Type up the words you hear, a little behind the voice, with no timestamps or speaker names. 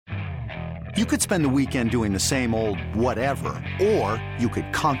You could spend the weekend doing the same old whatever, or you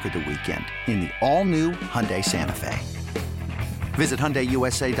could conquer the weekend in the all-new Hyundai Santa Fe. Visit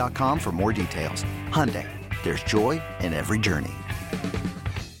HyundaiUSA.com for more details. Hyundai, there's joy in every journey.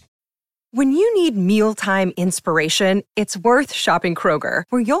 When you need mealtime inspiration, it's worth shopping Kroger,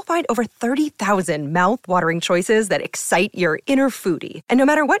 where you'll find over 30,000 mouth-watering choices that excite your inner foodie. And no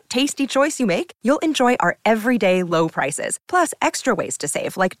matter what tasty choice you make, you'll enjoy our everyday low prices, plus extra ways to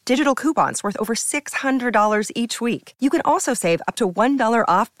save, like digital coupons worth over $600 each week. You can also save up to $1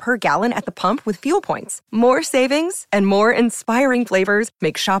 off per gallon at the pump with fuel points. More savings and more inspiring flavors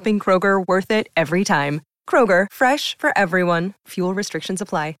make shopping Kroger worth it every time. Kroger, fresh for everyone. Fuel restrictions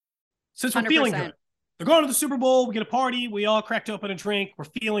apply. Since we're feeling good, they're going to the Super Bowl. We get a party. We all cracked open a drink. We're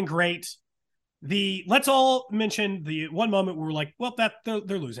feeling great. Let's all mention the one moment where we're like, well,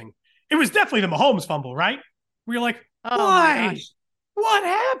 they're losing. It was definitely the Mahomes fumble, right? We were like, why? What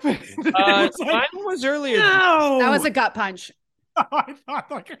happened? Mine was earlier. No, that was a gut punch. I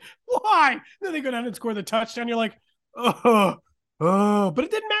thought, like, why? Then they go down and score the touchdown. You're like, oh, but it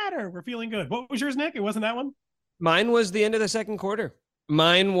didn't matter. We're feeling good. What was yours, Nick? It wasn't that one? Mine was the end of the second quarter.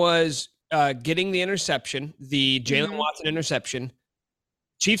 Mine was getting the interception, the Jalen Watson interception.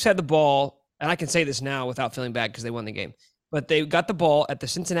 Chiefs had the ball, and I can say this now without feeling bad because they won the game. But they got the ball at the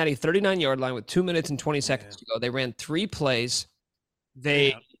Cincinnati 39-yard line with 2 minutes and 20 seconds to go. They ran 3 plays.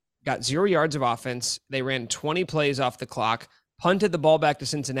 They got 0 yards of offense. They ran 20 plays off the clock, punted the ball back to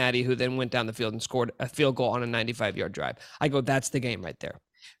Cincinnati, who then went down the field and scored a field goal on a 95-yard drive. I go, that's the game right there.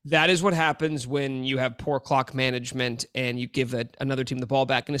 That is what happens when you have poor clock management and you give another team the ball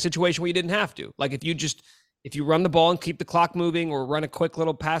back in a situation where you didn't have to. Like if you run the ball and keep the clock moving or run a quick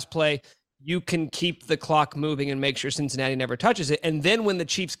little pass play, you can keep the clock moving and make sure Cincinnati never touches it. And then when the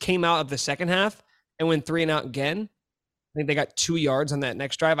Chiefs came out of the second half and went 3 and out again, I think they got 2 yards on that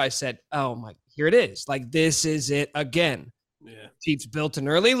next drive. I said, oh my, here it is. Like this is it again. Yeah. Chiefs built an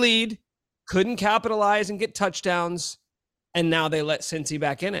early lead, couldn't capitalize and get touchdowns. And now they let Cincy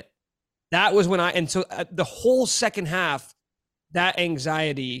back in it. That was when the whole second half, that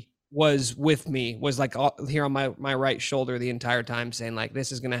anxiety was with me, was like here on my right shoulder the entire time saying like,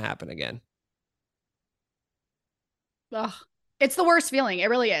 this is going to happen again. Ugh. It's the worst feeling. It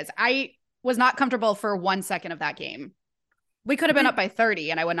really is. I was not comfortable for 1 second of that game. We could have been up by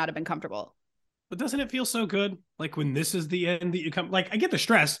 30 and I would not have been comfortable. But doesn't it feel so good? Like when this is the end that you come, like I get the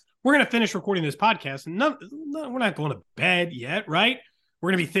stress. We're going to finish recording this podcast and we're not going to bed yet, right? We're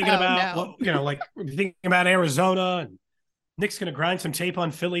going to be thinking about, we're thinking about Arizona and Nick's going to grind some tape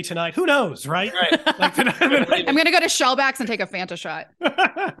on Philly tonight. Who knows, right? Like I'm going to go to Shellbacks and take a Fanta shot.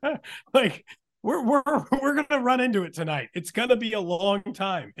 Like we're going to run into it tonight. It's going to be a long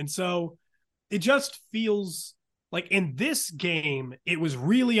time. And so it just feels like in this game, it was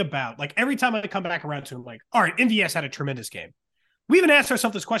really about like every time I come back around to him, like, all right, MVS had a tremendous game. We even asked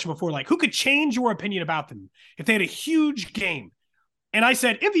ourselves this question before, like, who could change your opinion about them if they had a huge game? And I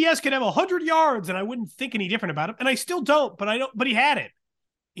said, MVS could have 100 yards and I wouldn't think any different about him. And I still don't, but he had it.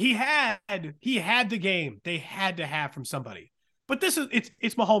 He had the game they had to have from somebody. But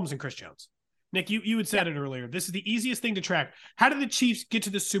it's Mahomes and Chris Jones. Nick, you had said it earlier. This is the easiest thing to track. How did the Chiefs get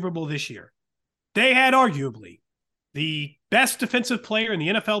to the Super Bowl this year? They had arguably the best defensive player in the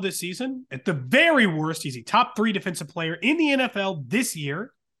NFL this season. At the very worst, he's a top 3 defensive player in the NFL this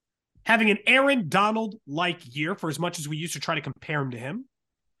year, having an Aaron Donald-like year for as much as we used to try to compare him to him,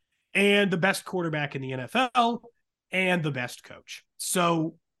 and the best quarterback in the NFL and the best coach.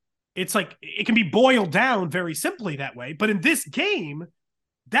 So it's like it can be boiled down very simply that way. But in this game,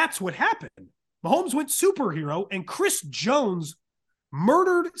 that's what happened. Mahomes went superhero, and Chris Jones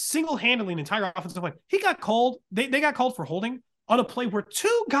murdered single-handedly an entire offensive line. He got called. They got called for holding on a play where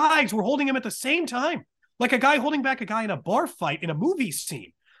 2 guys were holding him at the same time, like a guy holding back a guy in a bar fight in a movie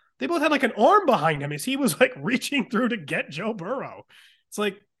scene. They both had like an arm behind him as he was like reaching through to get Joe Burrow. It's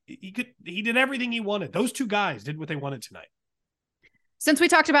like he did everything he wanted. Those 2 guys did what they wanted tonight. Since we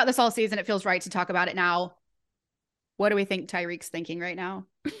talked about this all season, it feels right to talk about it now. What do we think Tyreek's thinking right now?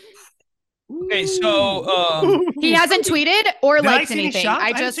 Okay, so he hasn't tweeted or liked anything.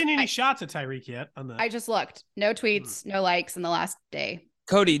 I haven't seen any shots at Tyreek yet. I just looked. No tweets, no likes in the last day.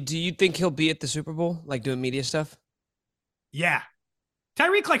 Cody, do you think he'll be at the Super Bowl, like doing media stuff? Yeah.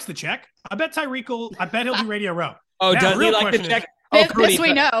 Tyreek likes the check. I bet he'll do Radio Row. Oh, does he like the check? Oh, Cody, this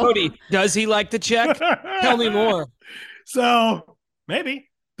we know. Cody, does he like the check? Tell me more. So maybe.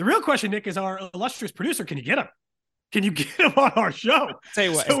 The real question, Nick, is our illustrious producer. Can you get him? Can you get him on our show? Say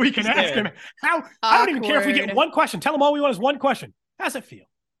what? So we can ask him how. I don't even care if we get one question. Tell him all we want is one question. How's it feel?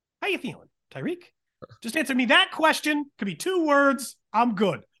 How you feeling, Tyreek? Just answer me that question. Could be 2 words. I'm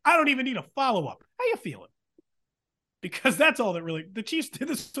good. I don't even need a follow-up. How you feeling? Because that's all that really, the Chiefs did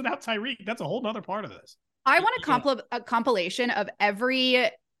this without Tyreek. That's a whole nother part of this. I want a compilation of every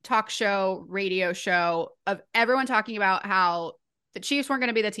talk show, radio show of everyone talking about how the Chiefs weren't going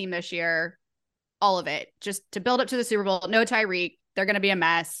to be the team this year. All of it, just to build up to the Super Bowl. No Tyreek. They're going to be a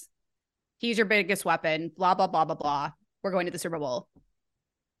mess. He's your biggest weapon. Blah, blah, blah, blah, blah. We're going to the Super Bowl.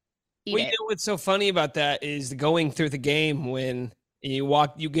 You know what's so funny about that is going through the game when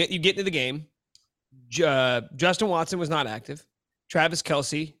you get into the game. Justin Watson was not active. Travis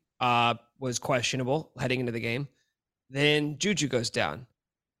Kelce was questionable heading into the game. Then Juju goes down.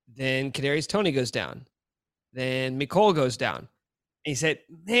 Then Kadarius Toney goes down. Then Mecole goes down. And he said,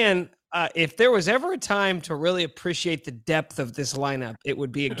 man, if there was ever a time to really appreciate the depth of this lineup, it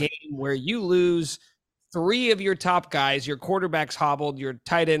would be a game where you lose 3 of your top guys, your quarterback's hobbled, your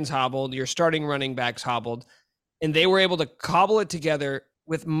tight ends hobbled, your starting running backs hobbled, and they were able to cobble it together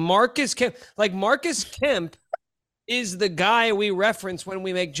with Marcus Kemp. Like, Marcus Kemp is the guy we reference when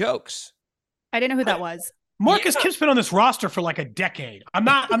we make jokes. I didn't know who that was. Marcus Kemp's been on this roster for like a decade. I'm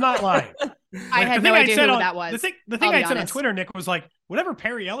not lying. I had no idea who that was. The thing I said on Twitter, Nick, was like, whatever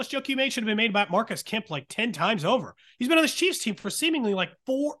Perry Ellis joke you made should have been made about Marcus Kemp like 10 times over. He's been on this Chiefs team for seemingly like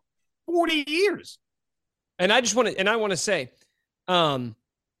 40 years. And I want to say, I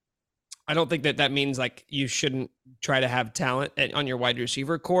don't think that means like you shouldn't try to have talent on your wide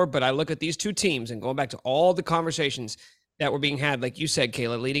receiver core, but I look at these two teams and going back to all the conversations that were being had, like you said,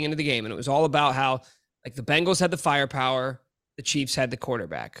 Kayla, leading into the game, and it was all about how like the Bengals had the firepower, the Chiefs had the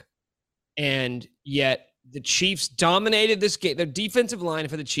quarterback, and yet the Chiefs dominated this game. The defensive line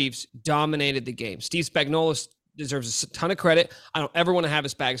for the Chiefs dominated the game. Steve Spagnuolo deserves a ton of credit. I don't ever want to have a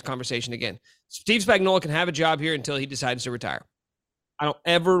Spags conversation again. Steve Spagnuolo can have a job here until he decides to retire. I don't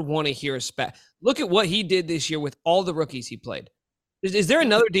ever want to hear a Spag. Look at what he did this year with all the rookies he played. Is there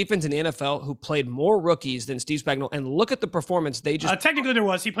another defense in the NFL who played more rookies than Steve Spagnuolo? And look at the performance they just. Technically, there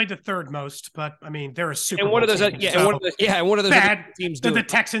was. He played the third most, but I mean, they're a Super Bowl one of those, team, and one of those bad teams. They're the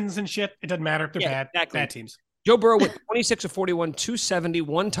Texans and shit. It doesn't matter. They're bad. Exactly. Bad teams. Joe Burrow went 26 of 41, 270,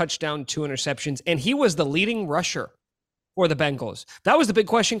 1 touchdown, 2 interceptions, and he was the leading rusher for the Bengals. That was the big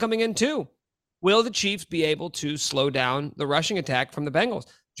question coming in too. Will the Chiefs be able to slow down the rushing attack from the Bengals?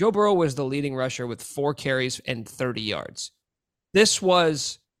 Joe Burrow was the leading rusher with 4 carries and 30 yards. This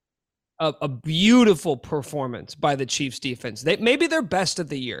was a beautiful performance by the Chiefs defense. Maybe their best of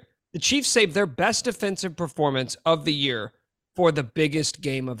the year. The Chiefs saved their best defensive performance of the year for the biggest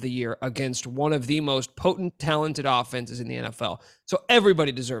game of the year against one of the most potent, talented offenses in the NFL. So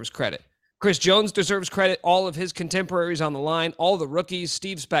everybody deserves credit. Chris Jones deserves credit. All of his contemporaries on the line, all the rookies,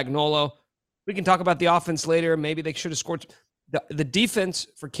 Steve Spagnuolo. We can talk about the offense later. Maybe they should have scored. The defense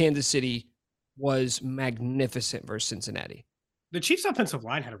for Kansas City was magnificent versus Cincinnati. The Chiefs' offensive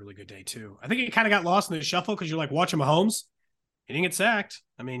line had a really good day, too. I think it kind of got lost in the shuffle because you're like watching Mahomes. He didn't get sacked.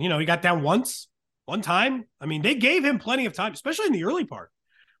 I mean, he got down one time. I mean, they gave him plenty of time, especially in the early part.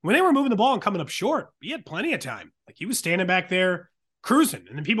 When they were moving the ball and coming up short, he had plenty of time. Like, he was standing back there cruising.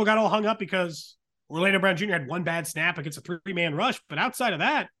 And then people got all hung up because Orlando Brown Jr. had one bad snap against a 3-man rush. But outside of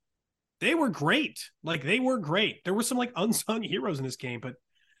that, they were great. Like, they were great. There were some, like, unsung heroes in this game. But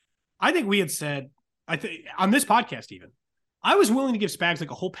I think we had said, on this podcast even, I was willing to give Spags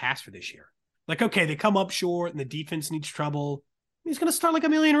like a whole pass for this year. Like, okay, they come up short and the defense needs trouble. He's going to start like a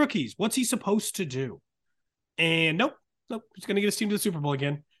million rookies. What's he supposed to do? And nope. He's going to get his team to the Super Bowl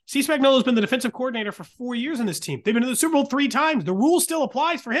again. Steve Spagnuolo has been the defensive coordinator for 4 years in this team. They've been to the Super Bowl 3 times. The rule still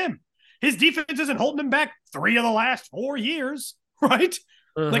applies for him. His defense isn't holding him back 3 of the last 4 years, right?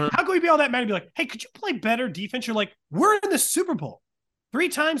 Like, how can we be all that mad and be like, hey, could you play better defense? You're like, we're in the Super Bowl 3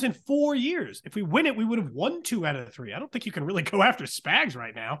 times in 4 years. If we win it, we would have won 2 out of the 3. I don't think you can really go after Spags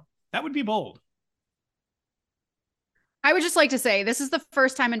right now. That would be bold. I would just like to say this is the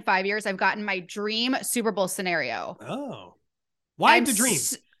first time in 5 years I've gotten my dream Super Bowl scenario. Oh, why the dream?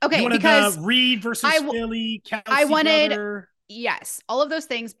 Okay, because Reed versus Philly, Kelce I wanted, brother. Yes, all of those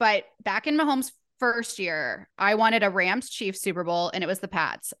things. But back in Mahomes' first year, I wanted a Rams-Chiefs Super Bowl, and it was the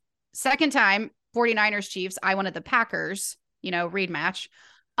Pats. Second time, 49ers-Chiefs, I wanted the Packers, Reed match.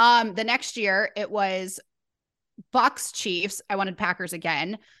 The next year, it was Bucks-Chiefs. I wanted Packers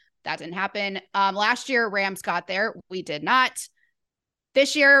again. That didn't happen. Last year, Rams got there. We did not.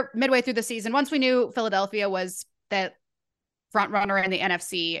 This year, midway through the season, once we knew Philadelphia was the front runner in the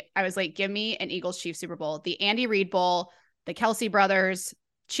NFC, I was like, give me an Eagles-Chiefs Super Bowl. The Andy Reid Bowl, the Kelce brothers,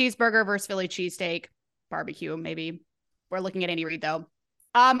 cheeseburger versus Philly cheesesteak, barbecue, maybe. We're looking at Andy Reid, though.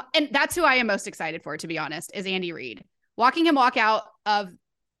 And that's who I am most excited for, to be honest, is Andy Reid. Watching him walk out of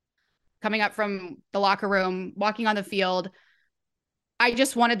coming up from the locker room, walking on the field, I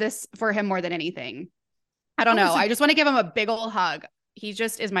just wanted this for him more than anything. I don't know. I just want to give him a big old hug. He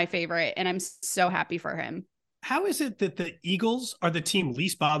just is my favorite, and I'm so happy for him. How is it that the Eagles are the team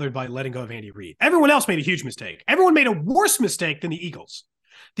least bothered by letting go of Andy Reid? Everyone else made a huge mistake. Everyone made a worse mistake than the Eagles.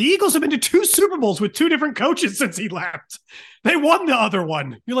 The Eagles have been to 2 Super Bowls with 2 different coaches since he left. They won the other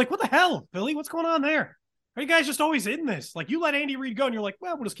one. You're like, what the hell, Philly? What's going on there? Are you guys just always in this? Like, you let Andy Reid go, and you're like,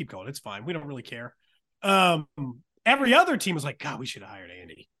 well, we'll just keep going. It's fine. We don't really care. Every other team was like, God, we should have hired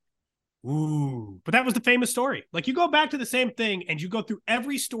Andy. Ooh, but that was the famous story. Like, you go back to the same thing, and you go through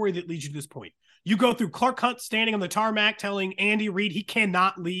every story that leads you to this point. You go through Clark Hunt standing on the tarmac telling Andy Reid he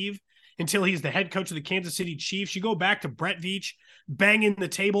cannot leave until he's the head coach of the Kansas City Chiefs. You go back to Brett Veach banging the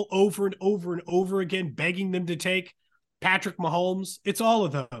table over and over and over again, begging them to take Patrick Mahomes. It's all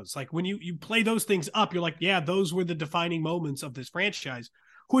of those. Like, when you play those things up, you're like, yeah, those were the defining moments of this franchise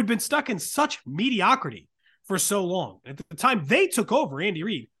who had been stuck in such mediocrity for so long. At the time they took over Andy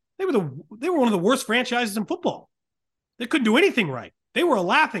Reid, they were one of the worst franchises in football. They couldn't do anything right. They were a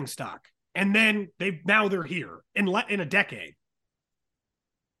laughing stock. And then they're here in a decade.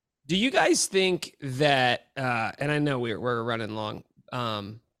 Do you guys think that, and I know we're running long,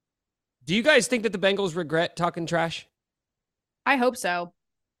 do you guys think that the Bengals regret talking trash? I hope so.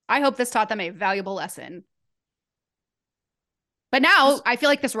 I hope this taught them a valuable lesson. But now I feel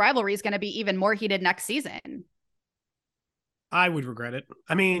like this rivalry is going to be even more heated next season. I would regret it.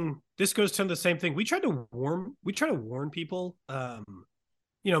 I mean, this goes to the same thing. We try to warn people.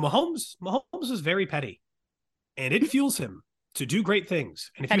 Mahomes is very petty, and it fuels him to do great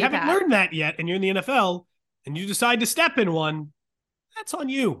things. And if you haven't learned that yet, and you're in the NFL, and you decide to step in one, that's on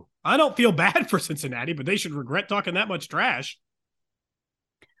you. I don't feel bad for Cincinnati, but they should regret talking that much trash.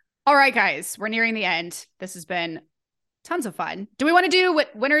 All right, guys, we're nearing the end. This has been tons of fun. Do we want to do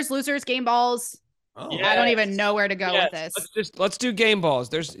what winners, losers, game balls? Oh, yes. I don't even know where to go with this. Let's do game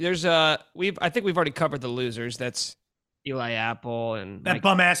balls. I think we've already covered the losers. That's Eli Apple and that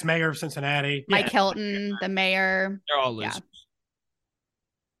bum ass mayor of Cincinnati. Mike Hilton, the mayor. They're all losers. Yeah.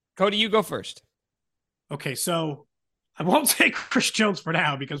 Cody, you go first. Okay, so I won't say Chris Jones for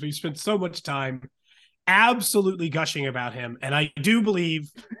now because we've spent so much time absolutely gushing about him, and I do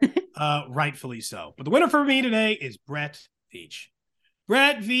believe rightfully so. But the winner for me today is Brett Veach.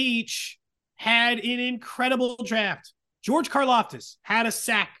 Brett Veach had an incredible draft. George Karlaftis had a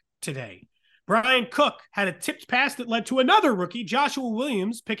sack today. Brian Cook had a tipped pass that led to another rookie, Joshua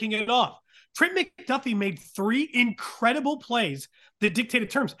Williams, picking it off. Trent McDuffie made 3 incredible plays that dictated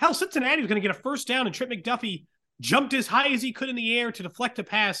terms. Hell, Cincinnati was going to get a first down, and Trent McDuffie jumped as high as he could in the air to deflect a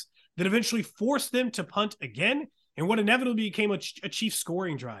pass that eventually forced them to punt again, and what inevitably became a Chiefs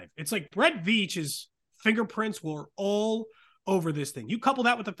scoring drive. It's like Brett Veach's fingerprints were all over this thing. You couple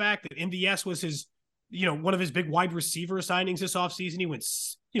that with the fact that MVS was his, one of his big wide receiver signings this offseason. He went,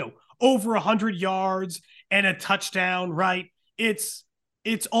 over 100 yards and a touchdown, right? It's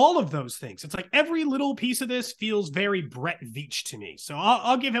all of those things. It's like every little piece of this feels very Brett Veach to me. So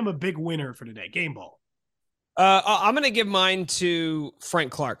I'll give him a big winner for today. Game ball. I'm going to give mine to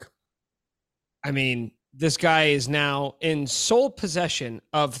Frank Clark. I mean, this guy is now in sole possession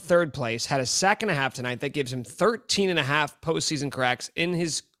of third place, had a sack and a half tonight. That gives him 13 and a half postseason cracks in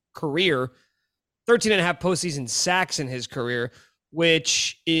his career, 13 and a half postseason sacks in his career,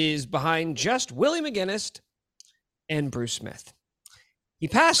 which is behind just Willie McGinnis and Bruce Smith. He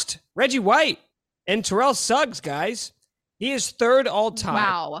passed Reggie White and Terrell Suggs, guys. He is third all time.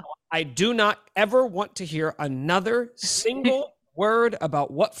 Wow. I do not ever want to hear another single word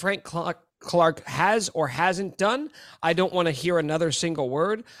about what Frank Clark has or hasn't done. I don't want to hear another single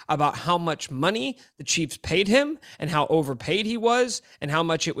word about how much money the Chiefs paid him and how overpaid he was and how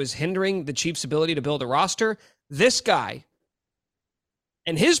much it was hindering the Chiefs' ability to build a roster. This guy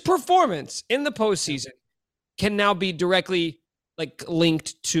and his performance in the postseason can now be directly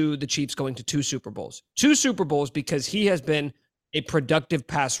linked to the Chiefs going to 2 Super Bowls. 2 Super Bowls because he has been a productive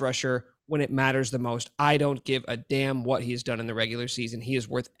pass rusher when it matters the most. I don't give a damn what he's done in the regular season. He is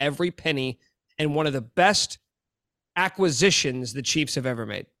worth every penny and one of the best acquisitions the Chiefs have ever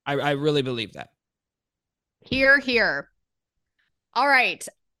made. I really believe that. Hear, hear. All right.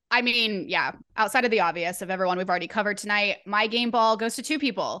 I mean, yeah, outside of the obvious of everyone we've already covered tonight, my game ball goes to 2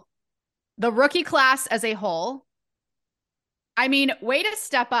 people. The rookie class as a whole. I mean, way to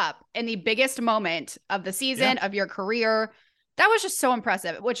step up in the biggest moment of the season, of your career. That was just so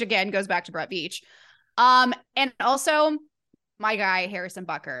impressive, which again goes back to Brett Veach. And also my guy, Harrison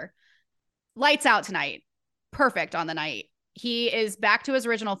Butker. Lights out tonight. Perfect on the night. He is back to his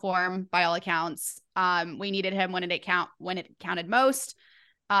original form by all accounts. We needed him when it counted most.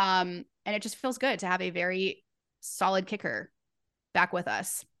 And it just feels good to have a very solid kicker. back with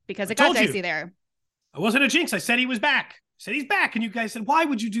us because it I got told you. dicey there. I wasn't a jinx. I said he was back. I said he's back. And you guys said, why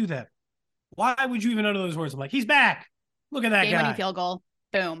would you do that? Why would you even utter those words? I'm like, he's back. Look at that Game guy. winning field goal.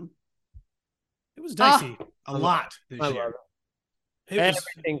 Boom. It was dicey a lot this I year. love It was,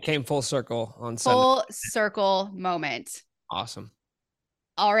 Everything came full circle on Sunday. Full circle moment. Awesome.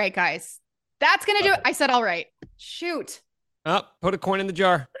 All right, guys. That's going to do it. I said, all right. Shoot. Oh, put a coin in the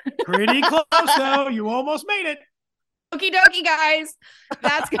jar. pretty close, though. You almost made it. Okie dokie, guys.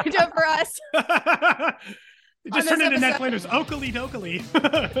 That's going to do it for us. It just On turned this into episode. Netflix Oakley Dokley.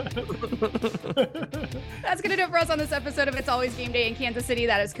 That's going to do it for us on this episode of It's Always Game Day in Kansas City.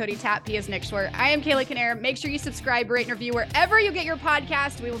 That is Cody Tapp. He is Nick Schwer. I am Kayla Kinnair. Make sure you subscribe, rate, and review wherever you get your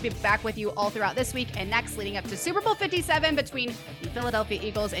podcast. We will be back with you all throughout this week and next, leading up to Super Bowl 57 between the Philadelphia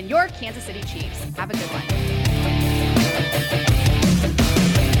Eagles and your Kansas City Chiefs. Have a good one.